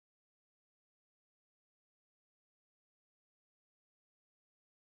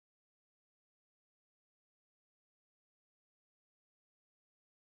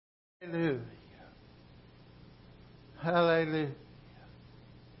Hallelujah. Hallelujah.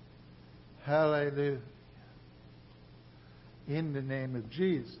 Hallelujah. In the name of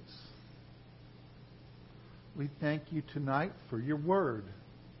Jesus, we thank you tonight for your word.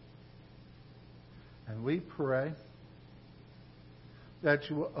 And we pray that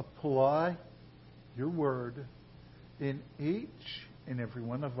you will apply your word in each and every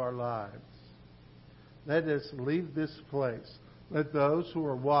one of our lives. Let us leave this place. Let those who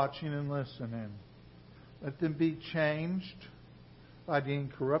are watching and listening, let them be changed by the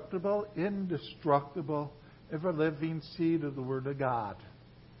incorruptible, indestructible, ever-living seed of the Word of God,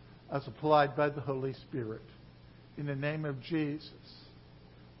 as applied by the Holy Spirit. In the name of Jesus,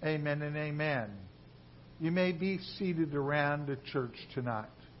 amen and amen. You may be seated around the church tonight.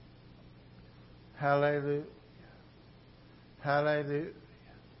 Hallelujah. Hallelujah.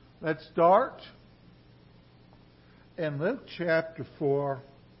 Let's start in Luke chapter 4,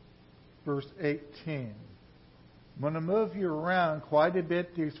 verse 18. I'm going to move you around quite a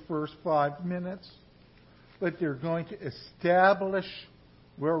bit these first 5 minutes, but they're going to establish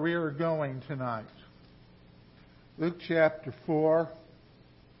where we are going tonight. Luke chapter 4,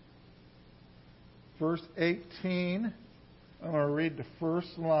 verse 18. I'm going to read the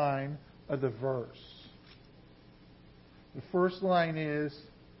first line of the verse. The first line is,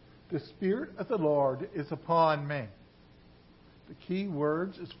 "The Spirit of the Lord is upon me." The key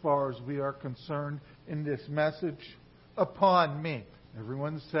words as far as we are concerned in this message, upon me.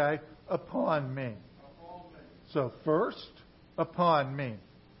 Everyone say, upon me. Upon me. So first, upon me.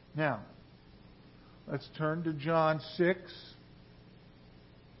 Now, let's turn to John 6,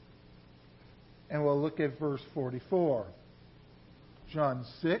 and we'll look at verse 44. John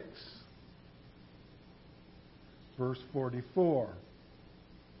 6, verse 44.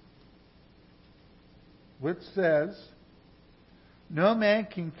 Which says, "No man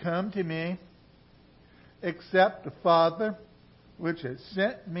can come to me except the Father which has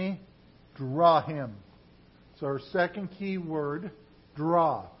sent me draw him." So our second key word,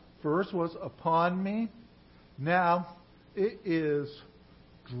 draw. First was upon me. Now it is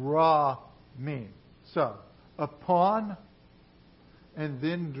draw me. So, upon and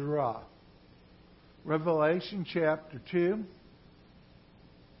then draw. Revelation chapter 2,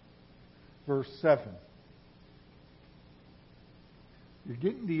 verse 7. You're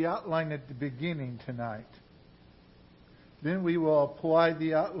getting the outline at the beginning tonight. Then we will apply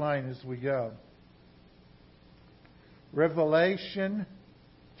the outline as we go. Revelation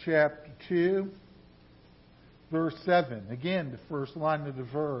chapter 2, verse 7. Again, the first line of the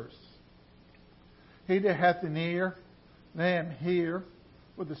verse. "He that hath an ear, let him hear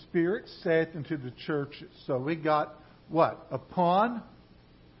what the Spirit saith unto the churches." So we got what? Upon,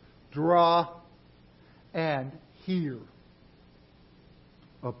 draw, and hear.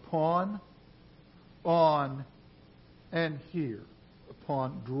 Upon, on, and hear.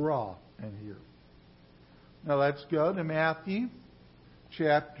 Upon, draw, and hear. Now let's go to Matthew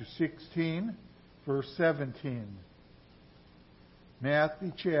chapter 16, verse 17.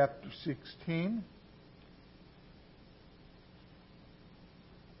 Matthew chapter 16.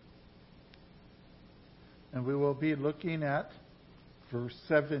 And we will be looking at verse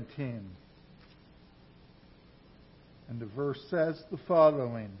 17. And the verse says the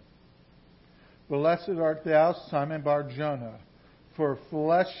following: "Blessed art thou, Simon Bar-Jonah, for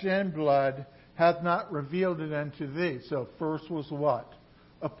flesh and blood hath not revealed it unto thee." So first was what?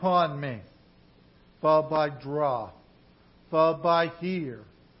 Upon me. Followed by draw. Followed by hear.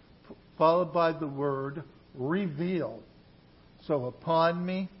 Followed by the word reveal. So upon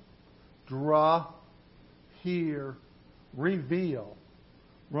me, draw, hear, reveal.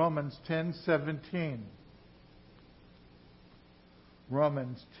 Romans 10:17.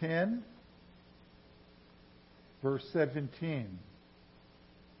 Romans 10, verse 17.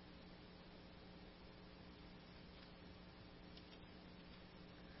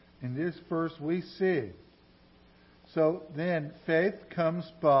 In this verse we see, so then faith comes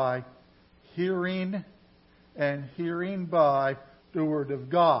by hearing, and hearing by the Word of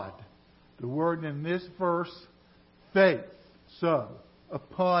God. The word in this verse, faith. So,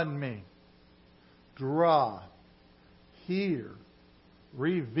 upon me, draw, hear,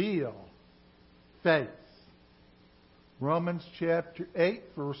 reveal, faith. Romans chapter 8,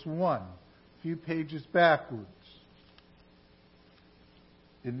 verse 1, a few pages backwards.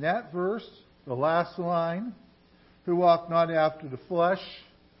 In that verse, the last line, "Who walk not after the flesh,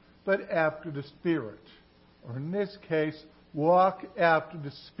 but after the Spirit." Or in this case, walk after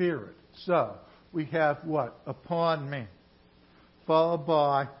the Spirit. So, we have what? Upon me. Followed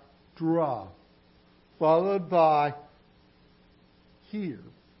by draw. Followed by hear.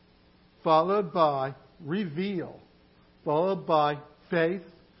 followed by reveal, followed by faith,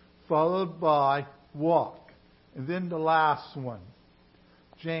 followed by walk. And then the last one,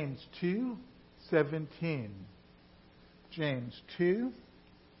 James 2:17. James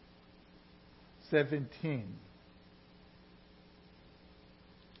 2:17.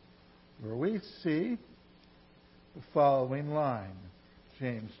 Where we see the following line.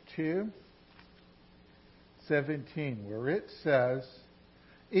 James 2:17, where it says,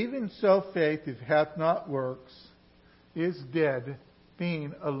 even so faith, if it hath not works, is dead,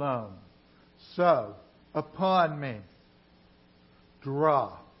 being alone. So, upon me,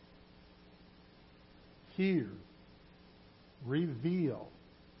 draw, hear, reveal,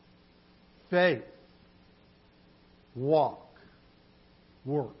 faith, walk,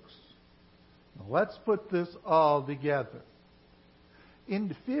 works. Now let's put this all together. In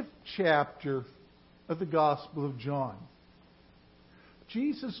the 5th chapter of the Gospel of John,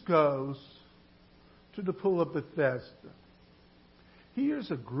 Jesus goes to the pool of Bethesda.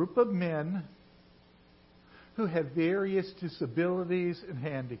 Here's a group of men who have various disabilities and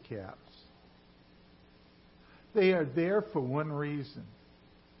handicaps. They are there for one reason.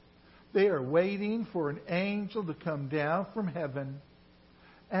 They are waiting for an angel to come down from heaven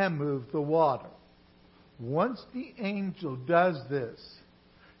and move the water. Once the angel does this,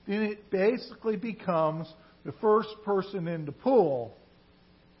 then it basically becomes the first person in the pool,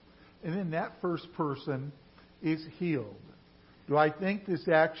 and then that first person is healed. Do I think this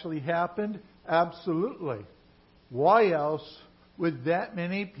actually happened? Absolutely. Why else would that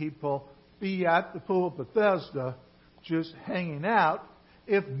many people be at the pool of Bethesda just hanging out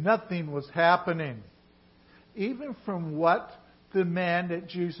if nothing was happening? Even from what the man that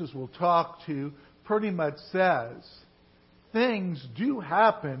Jesus will talk to pretty much says, things do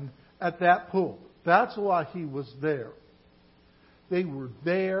happen at that pool. That's why he was there. They were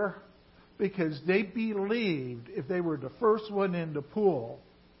there because they believed if they were the first one in the pool,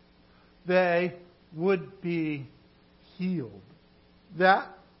 they would be healed. That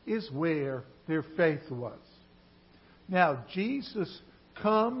is where their faith was. Now, Jesus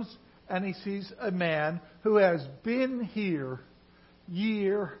comes and he sees a man who has been here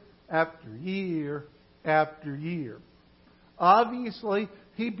year after year after year. Obviously,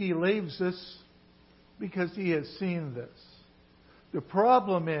 he believes this because he has seen this. The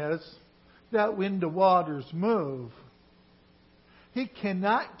problem is that when the waters move, he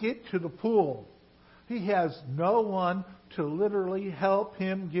cannot get to the pool. He has no one to literally help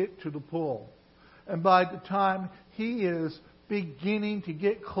him get to the pool. And by the time he is beginning to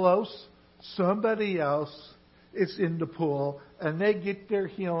get close, somebody else is in the pool and they get their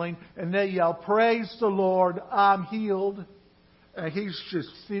healing and they yell, "Praise the Lord, I'm healed." And he's just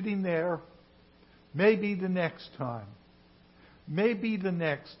sitting there. Maybe the next time. Maybe the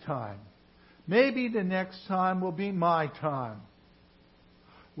next time. Maybe the next time will be my time.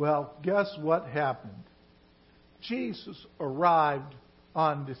 Well, guess what happened? Jesus arrived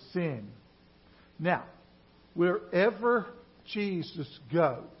on the scene. Now, wherever Jesus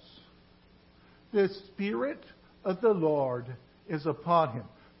goes, the Spirit of the Lord is upon him.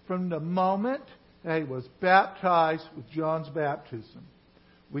 From the moment that he was baptized with John's baptism,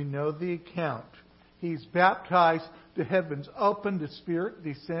 we know the account. He's baptized, the heavens open, the Spirit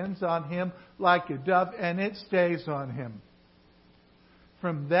descends on him like a dove, and it stays on him.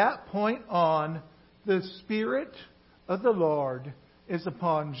 From that point on, the Spirit of the Lord is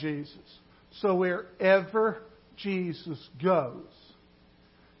upon Jesus. So wherever Jesus goes,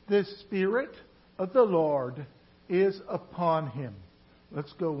 the Spirit of the Lord is upon him.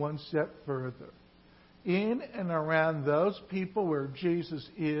 Let's go one step further. In and around those people where Jesus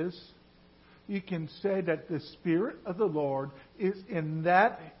is, you can say that the Spirit of the Lord is in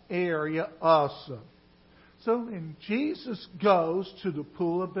that area also. So when Jesus goes to the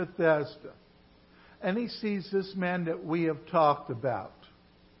pool of Bethesda, and he sees this man that we have talked about,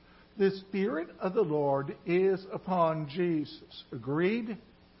 the Spirit of the Lord is upon Jesus. Agreed?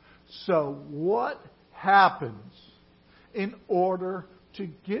 So what happens in order to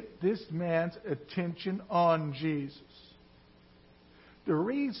get this man's attention on Jesus? The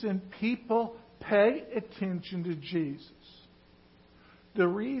reason people pay attention to Jesus, the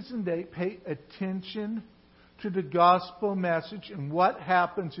reason they pay attention to the gospel message and what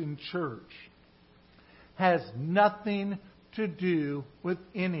happens in church, has nothing to do with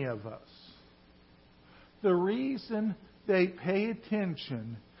any of us. The reason they pay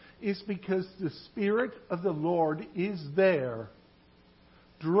attention is because the Spirit of the Lord is there,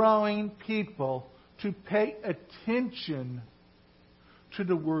 drawing people to pay attention to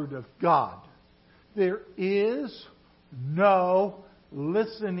the Word of God. There is no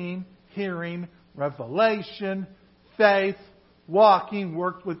listening hearing, revelation, faith, walking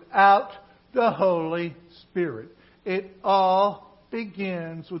worked without the Holy Spirit. It all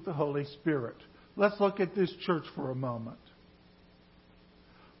begins with the Holy Spirit. Let's look at this church for a moment.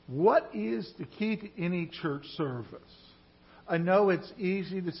 What is the key to any church service? I know it's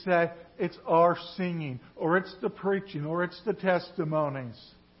easy to say it's our singing, or it's the preaching, or it's the testimonies.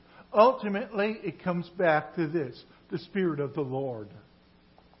 Ultimately, it comes back to this, the Spirit of the Lord.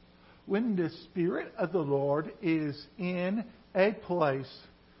 When the Spirit of the Lord is in a place,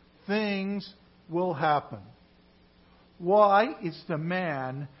 things will happen. Why is the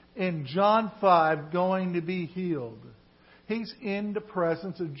man in John 5 going to be healed? He's in the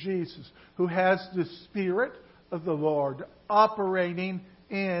presence of Jesus, who has the Spirit of the Lord operating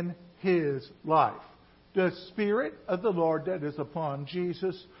in his life. The Spirit of the Lord that is upon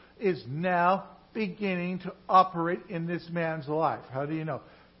Jesus is now beginning to operate in this man's life. How do you know?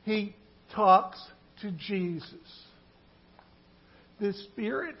 He talks to Jesus. The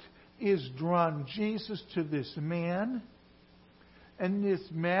Spirit is drawn Jesus to this man, and this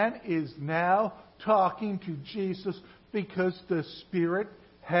man is now talking to Jesus because the Spirit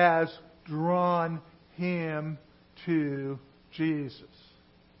has drawn him to Jesus.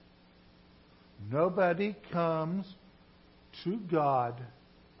 Nobody comes to God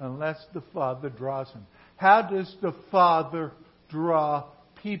unless the Father draws him. How does the Father draw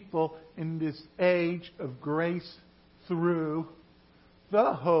people in this age of grace? Through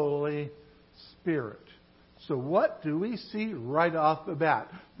the Holy Spirit. So what do we see right off the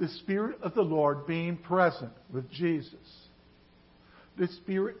bat? The Spirit of the Lord being present with Jesus. The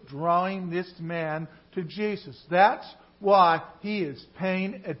Spirit drawing this man to Jesus. That's why he is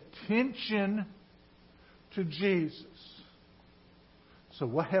paying attention to Jesus. So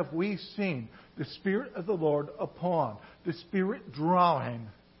what have we seen? The Spirit of the Lord upon. The Spirit drawing.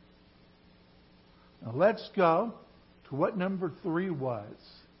 Now let's go to what number 3 was.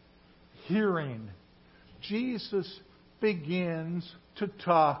 Hearing. Jesus begins to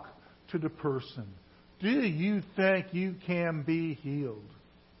talk to the person. Do you think you can be healed?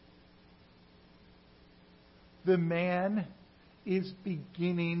 The man is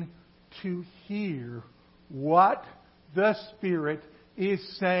beginning to hear what the Spirit is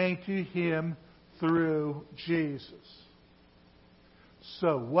saying to him through Jesus.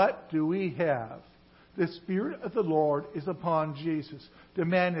 So what do we have? The Spirit of the Lord is upon Jesus. The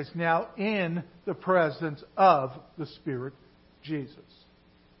man is now in the presence of the Spirit, Jesus.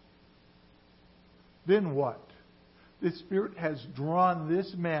 Then what? The Spirit has drawn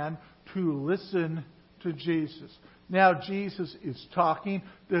this man to listen to Jesus. Now Jesus is talking.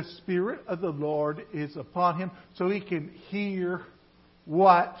 The Spirit of the Lord is upon him so he can hear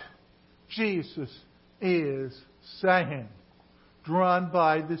what Jesus is saying. Drawn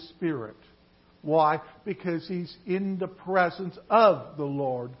by the Spirit. Why? Because he's in the presence of the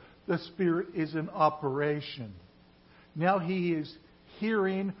Lord. The Spirit is in operation. Now he is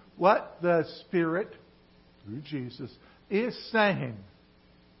hearing what the Spirit, through Jesus, is saying.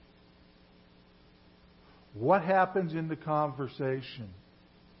 What happens in the conversation?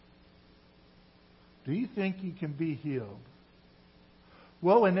 Do you think you can be healed?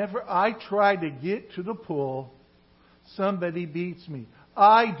 Well, whenever I try to get to the pool, somebody beats me.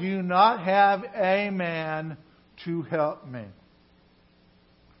 I do not have a man to help me.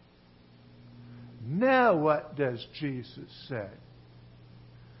 Now what does Jesus say?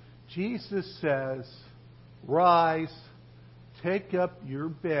 Jesus says, rise, take up your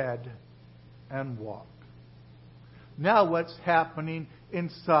bed, and walk. Now what's happening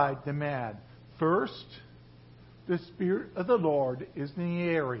inside the man? First, the Spirit of the Lord is in the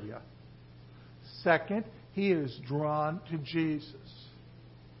area. Second, he is drawn to Jesus.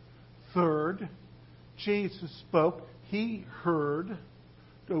 Third, Jesus spoke. He heard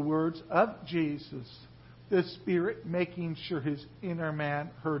the words of Jesus. The Spirit making sure his inner man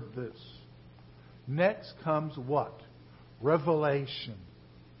heard this. Next comes what? Revelation.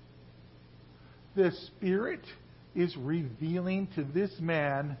 The Spirit is revealing to this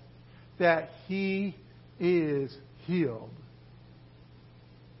man that he is healed.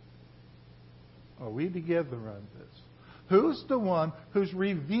 Are we together on this? Who's the one who's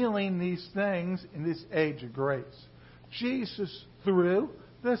revealing these things in this age of grace? Jesus, through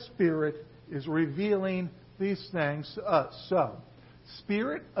the Spirit, is revealing these things to us. So,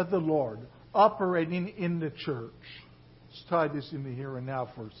 Spirit of the Lord operating in the church. Let's tie this in the here and now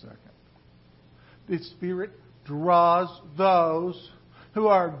for a second. The Spirit draws those who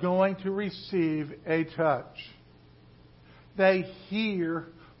are going to receive a touch. They hear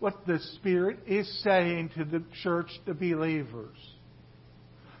what the Spirit is saying to the church, the believers.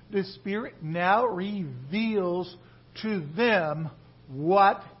 The Spirit now reveals to them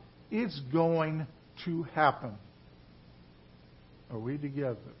what is going to happen. Are we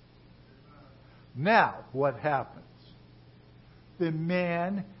together? Now, what happens? The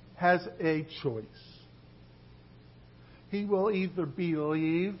man has a choice. He will either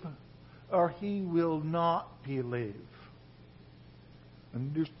believe or he will not believe.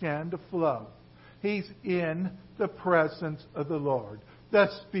 Understand the flow. He's in the presence of the Lord. The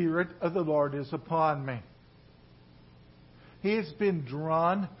Spirit of the Lord is upon me. He has been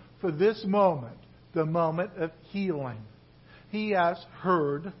drawn for this moment, the moment of healing. He has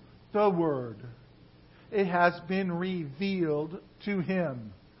heard the Word. It has been revealed to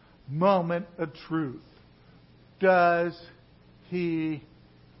him. Moment of truth. Does he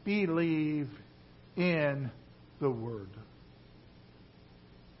believe in the Word?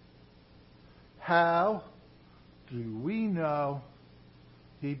 How do we know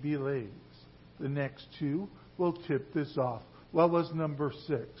he believes? The next two will tip this off. What was number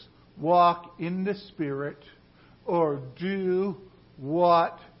 6? Walk in the Spirit or do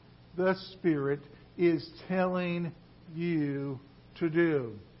what the Spirit is telling you to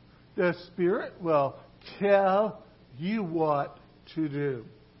do. The Spirit will tell you what to do.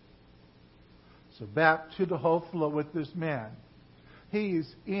 So back to the whole flow with this man. He's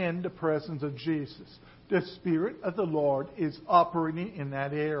in the presence of Jesus. The Spirit of the Lord is operating in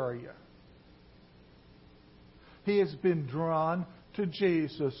that area. He has been drawn to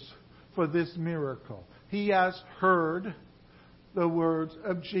Jesus for this miracle. He has heard the words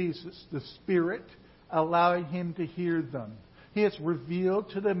of Jesus, the Spirit allowing him to hear them. He has revealed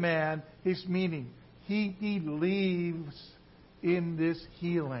to the man his meaning. He believes in this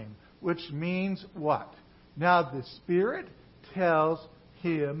healing, which means what? Now the Spirit tells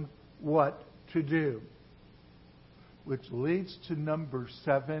him what to do. Which leads to number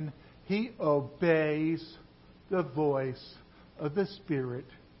 7. He obeys the voice of the Spirit.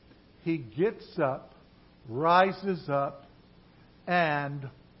 He gets up, rises up, and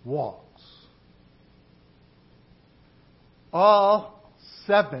walks. All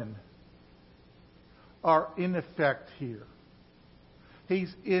 7 are in effect here.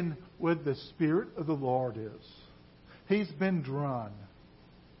 He's in where the Spirit of the Lord is. He's been drawn.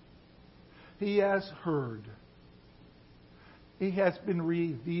 He has heard. He has been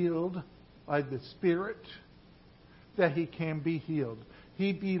revealed by the Spirit that he can be healed.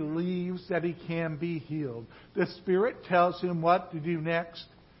 He believes that he can be healed. The Spirit tells him what to do next.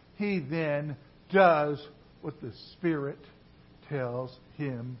 He then does what the Spirit tells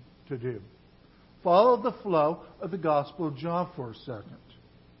him to do. Follow the flow of the Gospel of John for a second.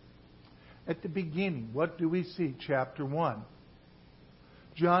 At the beginning, what do we see? Chapter 1.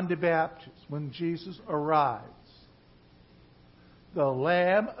 John the Baptist, when Jesus arrives. The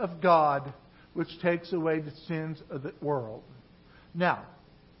Lamb of God, which takes away the sins of the world. Now,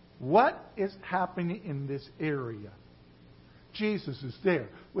 what is happening in this area? Jesus is there,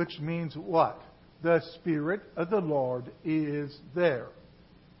 which means what? The Spirit of the Lord is there.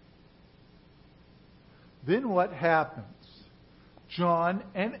 Then what happens? John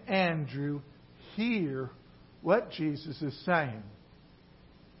and Andrew hear what Jesus is saying.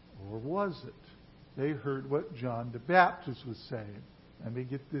 Or was it? They heard what John the Baptist was saying. Let me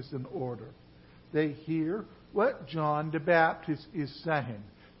get this in order. They hear what John the Baptist is saying.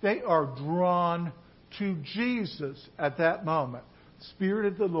 They are drawn to Jesus at that moment. Spirit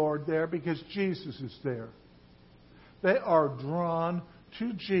of the Lord there because Jesus is there. They are drawn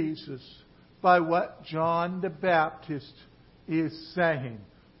to Jesus by what John the Baptist is saying.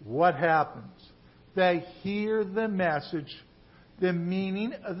 What happens? They hear the message. The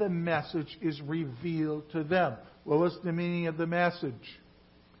meaning of the message is revealed to them. What was the meaning of the message?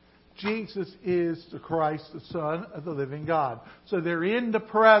 Jesus is the Christ, the Son of the living God. So they're in the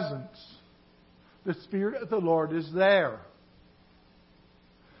presence. The Spirit of the Lord is there.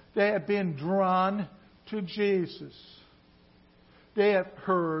 They have been drawn to Jesus. They have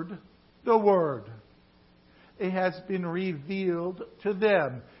heard the Word. It has been revealed to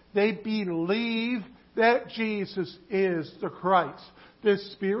them. They believe that Jesus is the Christ. The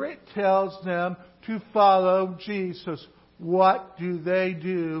Spirit tells them to follow Jesus. What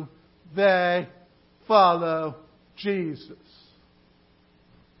do? They follow Jesus.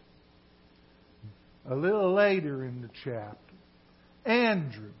 A little later in the chapter,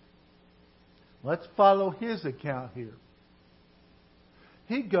 Andrew. Let's follow his account here.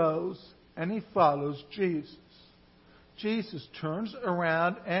 He goes and he follows Jesus. Jesus turns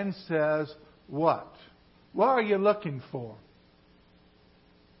around and says, what? What are you looking for?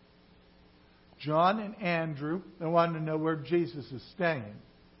 John and Andrew, they wanted to know where Jesus is staying.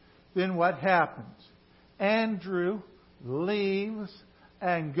 then what happens? Andrew leaves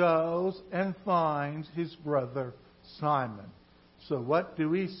and goes and finds his brother Simon. So what do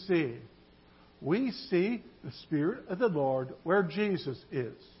we see? We see the Spirit of the Lord where Jesus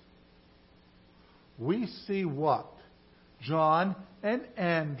is. We see what? John and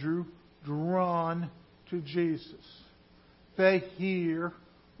Andrew drawn to Jesus. They hear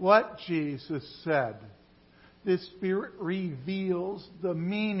what Jesus said. The Spirit reveals the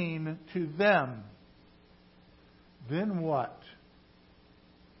meaning to them. Then what?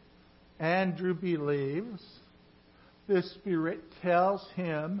 Andrew believes. The Spirit tells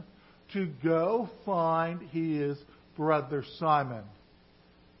him to go find his brother Simon.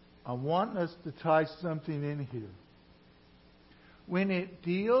 I want us to tie something in here. When it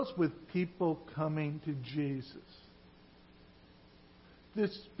deals with people coming to Jesus, the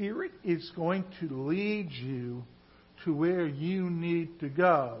Spirit is going to lead you to where you need to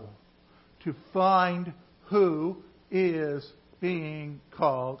go to find who is being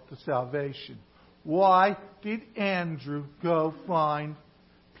called to salvation. Why did Andrew go find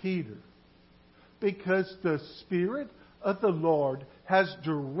Peter? Because the Spirit of the Lord has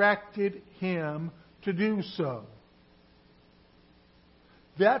directed him to do so.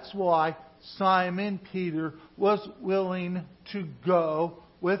 That's why Simon Peter was willing to go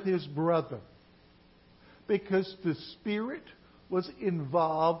with his brother. Because the Spirit was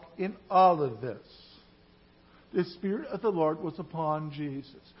involved in all of this. The Spirit of the Lord was upon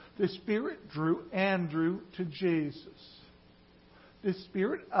Jesus. The Spirit drew Andrew to Jesus. The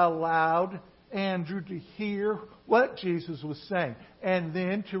Spirit allowed Andrew to hear what Jesus was saying and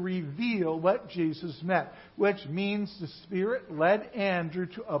then to reveal what Jesus meant, which means the Spirit led Andrew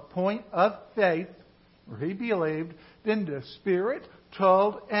to a point of faith where he believed. Then the Spirit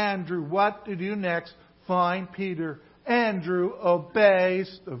told Andrew what to do next. Find Peter. Andrew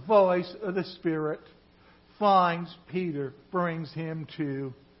obeys the voice of the Spirit, finds Peter, brings him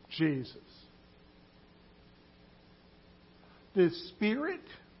to Jesus. The Spirit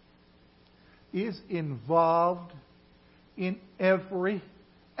is involved in every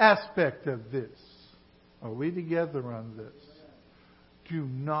aspect of this. Are we together on this? Do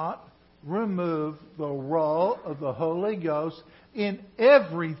not remove the role of the Holy Ghost in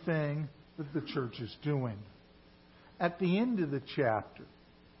everything that the church is doing. At the end of the chapter,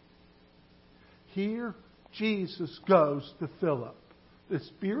 here Jesus goes to Philip. The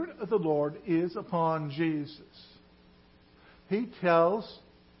Spirit of the Lord is upon Jesus. He tells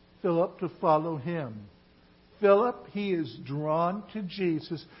Philip to follow him. Philip, he is drawn to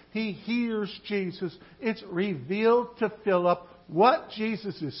Jesus. He hears Jesus. It's revealed to Philip what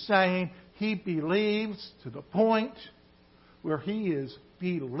Jesus is saying. He believes to the point where he is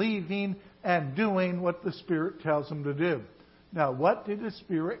believing and doing what the Spirit tells him to do. Now, what did the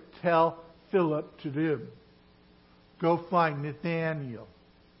Spirit tell Philip to do? Go find Nathanael.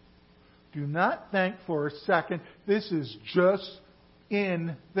 Do not think for a second this is just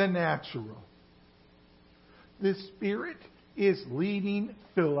in the natural. The Spirit is leading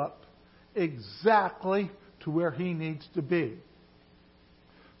Philip exactly to where he needs to be.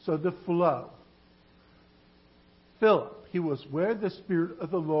 So the flow. Philip, he was where the Spirit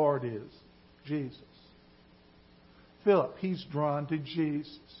of the Lord is. Jesus. Philip, he's drawn to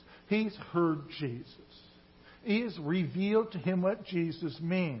Jesus. He's heard Jesus. He has revealed to him what Jesus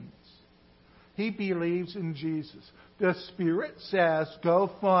means. He believes in Jesus. The Spirit says,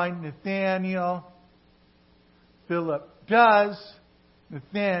 go find Nathanael. Philip does.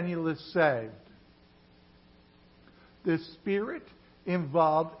 Nathanael is saved. The Spirit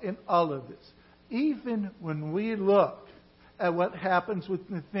involved in all of this. Even when we look at what happens with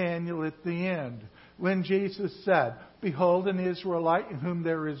Nathanael at the end, when Jesus said, behold an Israelite in whom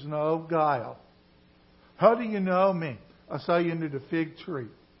there is no guile. How do you know me? I saw you under the fig tree.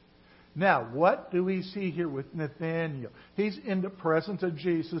 Now, what do we see here with Nathanael? He's in the presence of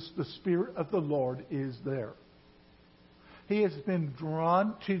Jesus. The Spirit of the Lord is there. He has been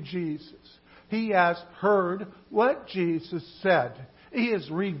drawn to Jesus. He has heard what Jesus said. He has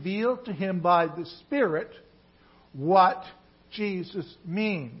revealed to him by the Spirit what Jesus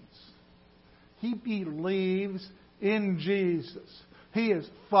means. He believes in Jesus. He is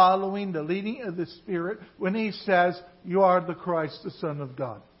following the leading of the Spirit when he says, you are the Christ, the Son of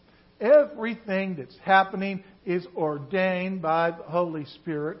God. Everything that's happening is ordained by the Holy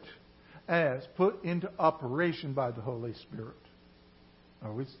Spirit and is put into operation by the Holy Spirit.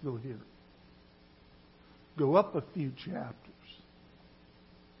 Are we still here? Go up a few chapters.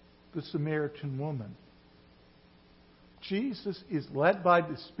 The Samaritan woman. Jesus is led by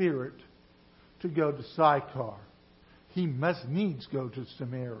the Spirit to go to Sychar. he must needs go to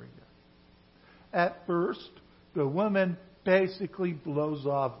Samaria. At first, the woman basically blows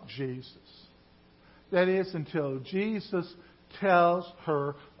off Jesus. That is, until Jesus tells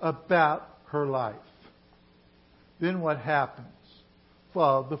her about her life. Then what happens?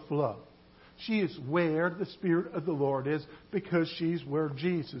 Follow the flow. She is where the Spirit of the Lord is because she's where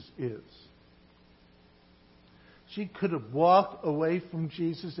Jesus is. She could have walked away from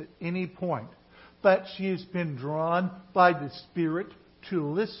Jesus at any point, but she has been drawn by the Spirit to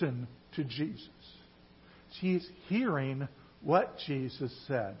listen to Jesus. She is hearing what Jesus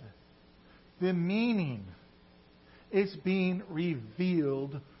said. The meaning is being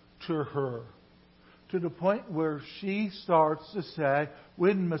revealed to her, to the point where she starts to say,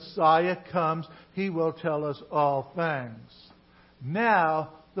 when Messiah comes, He will tell us all things. Now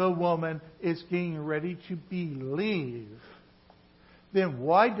the woman is getting ready to believe. Then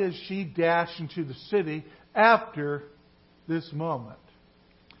why does she dash into the city after this moment?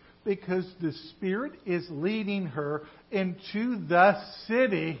 Because the Spirit is leading her into the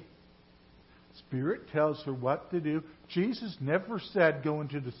city. Spirit tells her what to do. Jesus never said go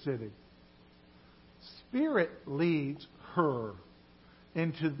into the city. Spirit leads her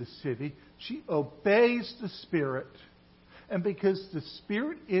into the city. She obeys the Spirit. And because the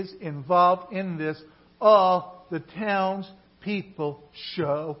Spirit is involved in this, all the town's people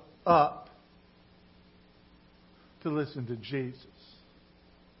show up to listen to Jesus.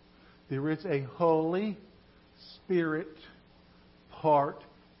 There is a Holy Spirit part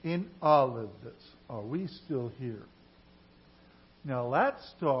in all of this. Are we still here? Now let's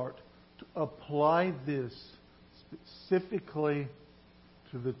start to apply this specifically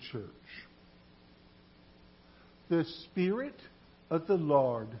to the church. The Spirit of the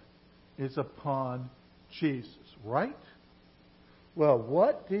Lord is upon Jesus, right? Well,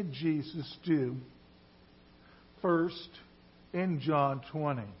 what did Jesus do first in John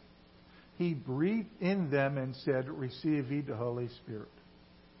 20? He breathed in them and said, receive ye the Holy Spirit.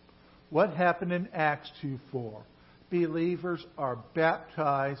 What happened in Acts 2:4? Believers are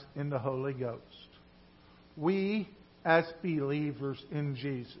baptized in the Holy Ghost. We, as believers in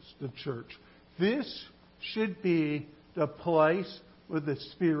Jesus, the church, this should be the place where the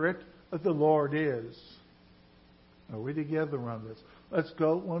Spirit of the Lord is. Are we together on this? Let's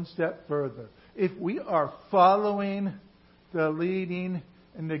go one step further. If we are following the leading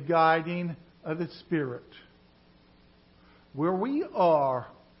and the guiding of the Spirit, where we are,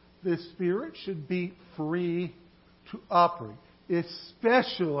 the Spirit should be free to operate,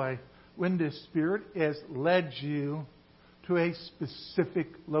 especially when the Spirit has led you to a specific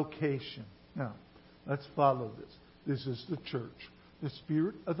location. Now, let's follow this. This is the church. The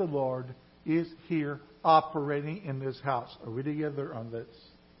Spirit of the Lord is here operating in this house. Are we together on this?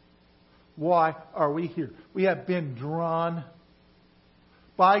 Why are we here? We have been drawn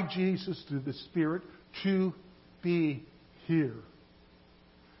by Jesus through the Spirit to be here.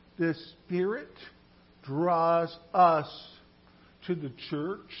 The Spirit draws us to the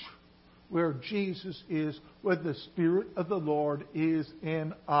church where Jesus is, where the Spirit of the Lord is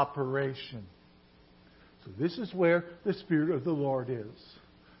in operation. So this is where the Spirit of the Lord is.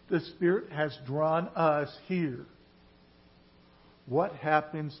 The Spirit has drawn us here. What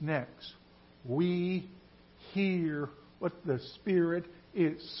happens next? We hear what the Spirit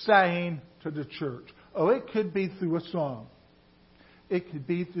is saying to the church. Oh, it could be through a song. It could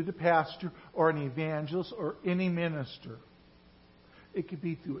be through the pastor or an evangelist or any minister. It could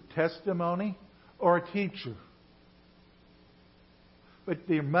be through a testimony or a teacher. But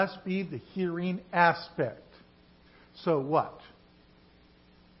there must be the hearing aspect. So what?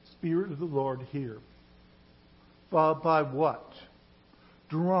 Spirit of the Lord here. Followed by what?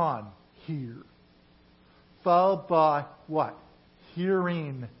 Drawn here. Followed by what?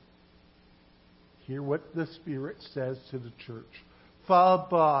 Hearing. Hear what the Spirit says to the church. Followed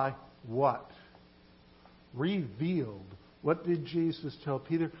by what? Revealed. What did Jesus tell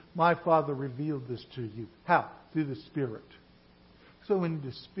Peter? My Father revealed this to you. How? Through the Spirit. So when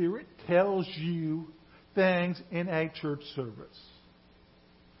the Spirit tells you things in a church service,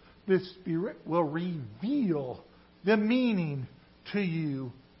 the Spirit will reveal the meaning to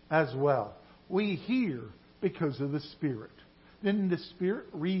you as well. We hear because of the Spirit. Then the Spirit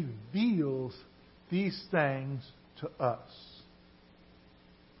reveals these things to us,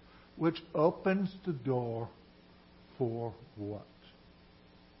 which opens the door for what?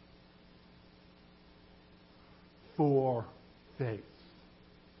 For faith.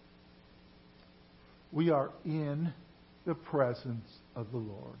 We are in the presence of the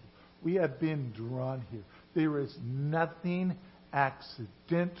Lord. We have been drawn here. There is nothing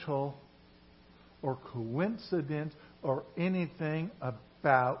accidental or coincident or anything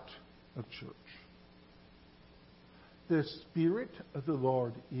about a church. The Spirit of the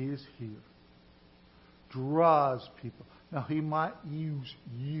Lord is here. Draws people. Now, He might use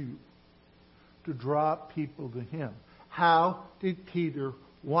you to draw people to Him. How did Peter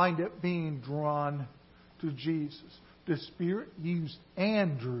wind up being drawn to Jesus? The Spirit used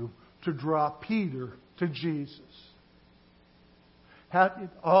Andrew to draw Peter to Jesus. How did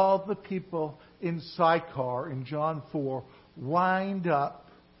all the people in Sychar in John 4 wind up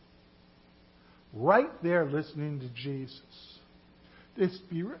right there listening to Jesus? The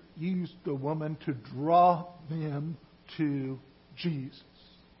Spirit used the woman to draw them to Jesus.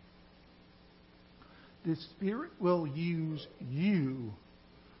 The Spirit will use you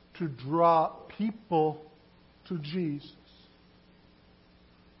to draw people to Jesus.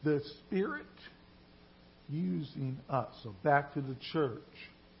 The Spirit using us. So back to the church.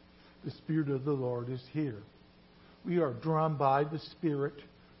 The Spirit of the Lord is here. We are drawn by the Spirit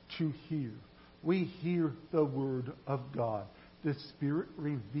to hear. We hear the Word of God. The Spirit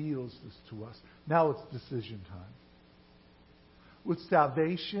reveals this to us. Now it's decision time. With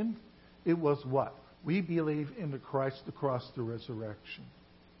salvation, it was what? We believe in the Christ, the cross, the resurrection.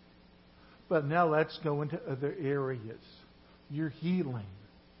 But now let's go into other areas. Your healing.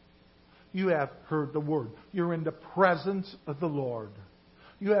 You have heard the Word. You're in the presence of the Lord.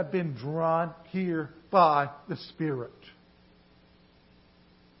 You have been drawn here by the Spirit.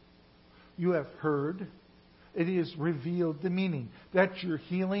 You have heard. It is revealed the meaning. That your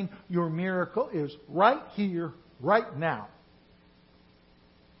healing, your miracle is right here, right now.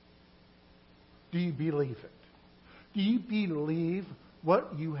 Do you believe it? Do you believe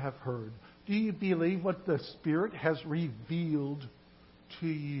what you have heard? Do you believe what the Spirit has revealed to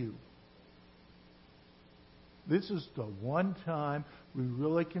you? This is the one time we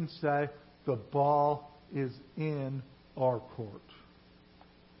really can say the ball is in our court.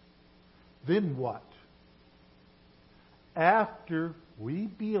 Then what? After we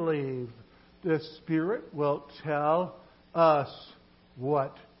believe, the Spirit will tell us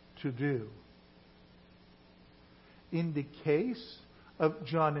what to do. In the case of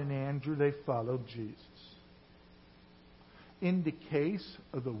John and Andrew, they followed Jesus. In the case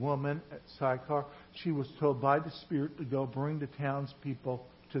of the woman at Sychar, she was told by the Spirit to go bring the townspeople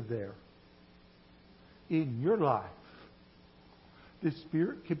to there. In your life, the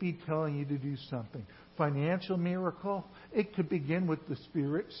Spirit could be telling you to do something. Financial miracle, it could begin with the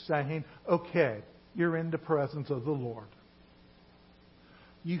Spirit saying, okay, you're in the presence of the Lord.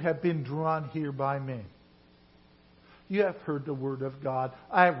 You have been drawn here by me. You have heard the Word of God.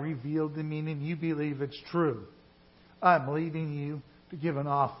 I have revealed the meaning. You believe it's true. I'm leading you to give an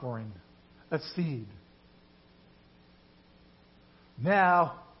offering, a seed.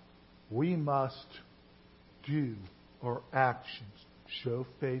 Now, we must do our actions. Show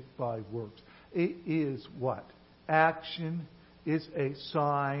faith by works. It is what? Action is a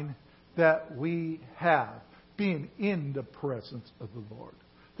sign that we have been in the presence of the Lord.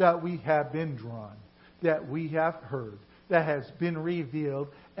 That we have been drawn. That we have heard. That has been revealed.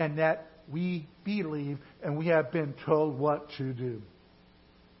 And that we believe and we have been told what to do.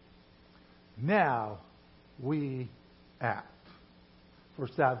 Now we act. For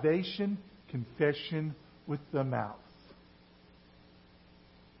salvation, confession with the mouth.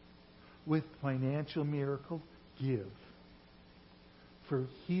 With financial miracle, give. For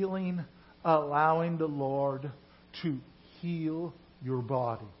healing, allowing the Lord to heal your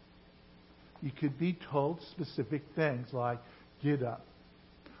body. You could be told specific things like, get up.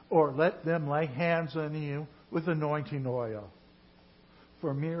 Or let them lay hands on you with anointing oil.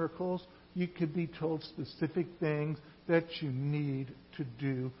 For miracles, you could be told specific things that you need to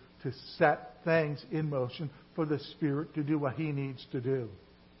do to set things in motion for the Spirit to do what He needs to do.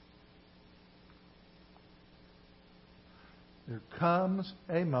 There comes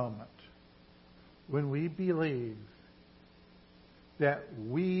a moment when we believe that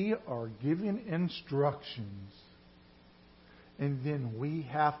we are given instructions and then we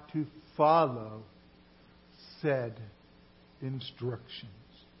have to follow said instructions.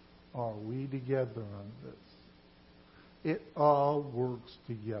 Are we together on this? It all works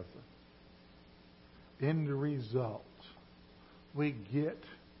together. In the result, we get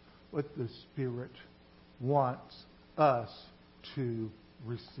what the Spirit wants us to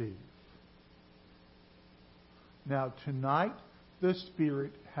receive. Now, tonight, the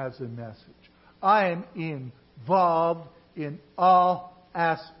Spirit has a message. I am involved in all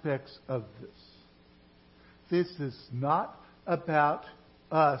aspects of this. This is not about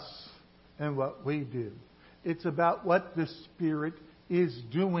us and what we do. It's about what the Spirit is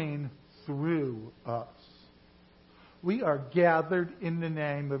doing through us. We are gathered in the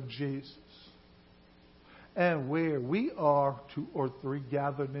name of Jesus. And where we are, 2 or 3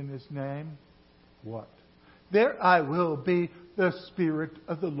 gathered in His name, what? There I will be. The Spirit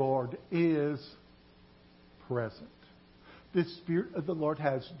of the Lord is present. The Spirit of the Lord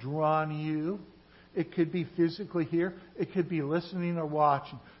has drawn you. It could be physically here. It could be listening or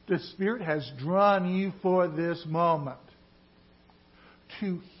watching. The Spirit has drawn you for this moment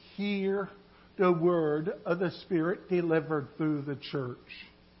to hear the word of the Spirit delivered through the church.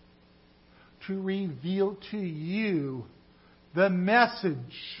 To reveal to you the message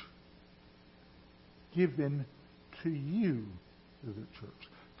given to you through the church.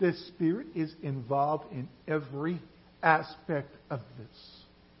 The Spirit is involved in every aspect of this.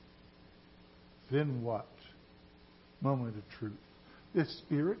 Then what? Moment of truth. The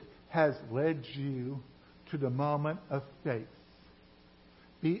Spirit has led you to the moment of faith.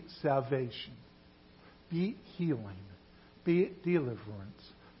 Be it salvation, be it healing, be it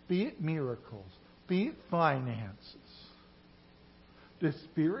deliverance, be it miracles, be it finances. The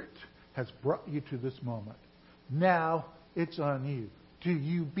Spirit has brought you to this moment. Now it's on you. Do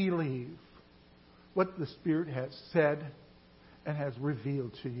you believe what the Spirit has said and has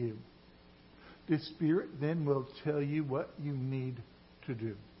revealed to you? The Spirit then will tell you what you need to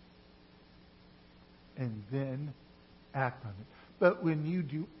do. And then act on it. But when you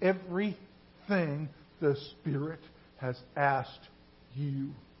do everything the Spirit has asked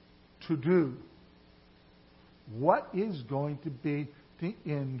you to do, what is going to be the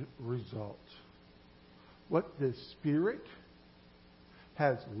end result? What the Spirit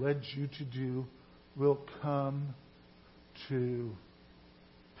has led you to do will come to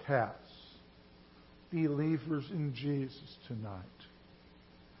pass. Believers in Jesus tonight,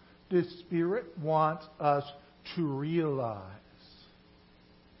 the Spirit wants us to realize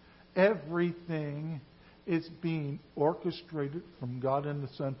everything is being orchestrated from God and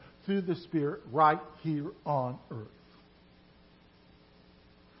the Son through the Spirit right here on earth.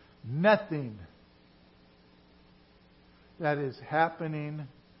 Nothing that is happening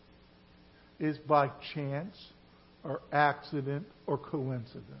is by chance or accident or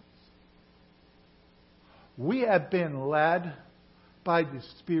coincidence. We have been led by the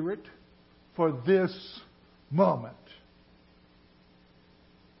Spirit for this moment.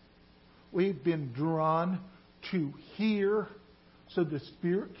 We've been drawn to hear so the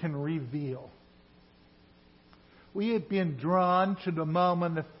Spirit can reveal. We have been drawn to the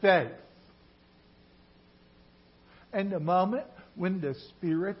moment of faith. And the moment when the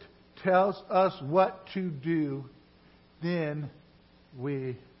Spirit tells us what to do, then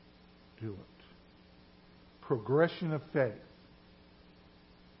we do it. Progression of faith.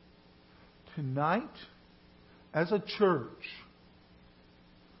 Tonight, as a church,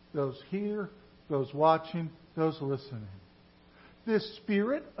 those here, those watching, those listening, the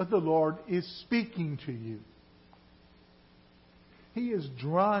Spirit of the Lord is speaking to you. He has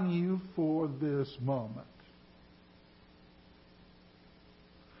drawn you for this moment.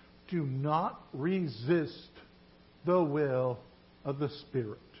 Do not resist the will of the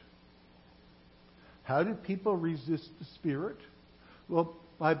Spirit. How do people resist the Spirit? Well,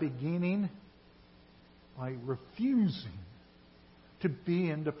 by refusing to be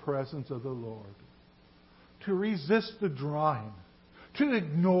in the presence of the Lord. To resist the drawing. To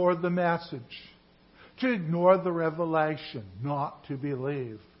ignore the message. To ignore the revelation. Not to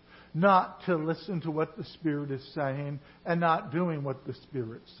believe. Not to listen to what the Spirit is saying and not doing what the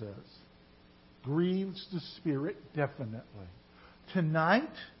Spirit says. Grieves the Spirit definitely. Tonight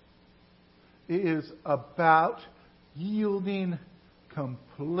is about yielding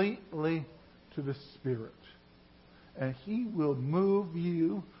completely to the Spirit. And He will move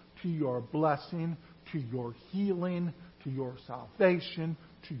you to your blessing, to your healing, to your salvation,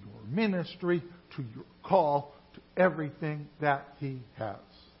 to your ministry, to your call, to everything that He has.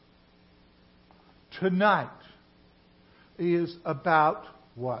 Tonight is about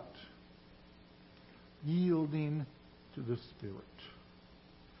what? Yielding to the Spirit.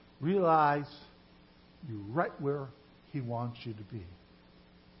 Realize you're right where He wants you to be.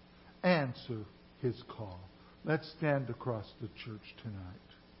 Answer His call. Let's stand across the church tonight.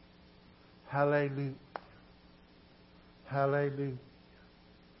 Hallelujah. Hallelujah.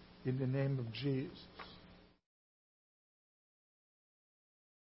 In the name of Jesus.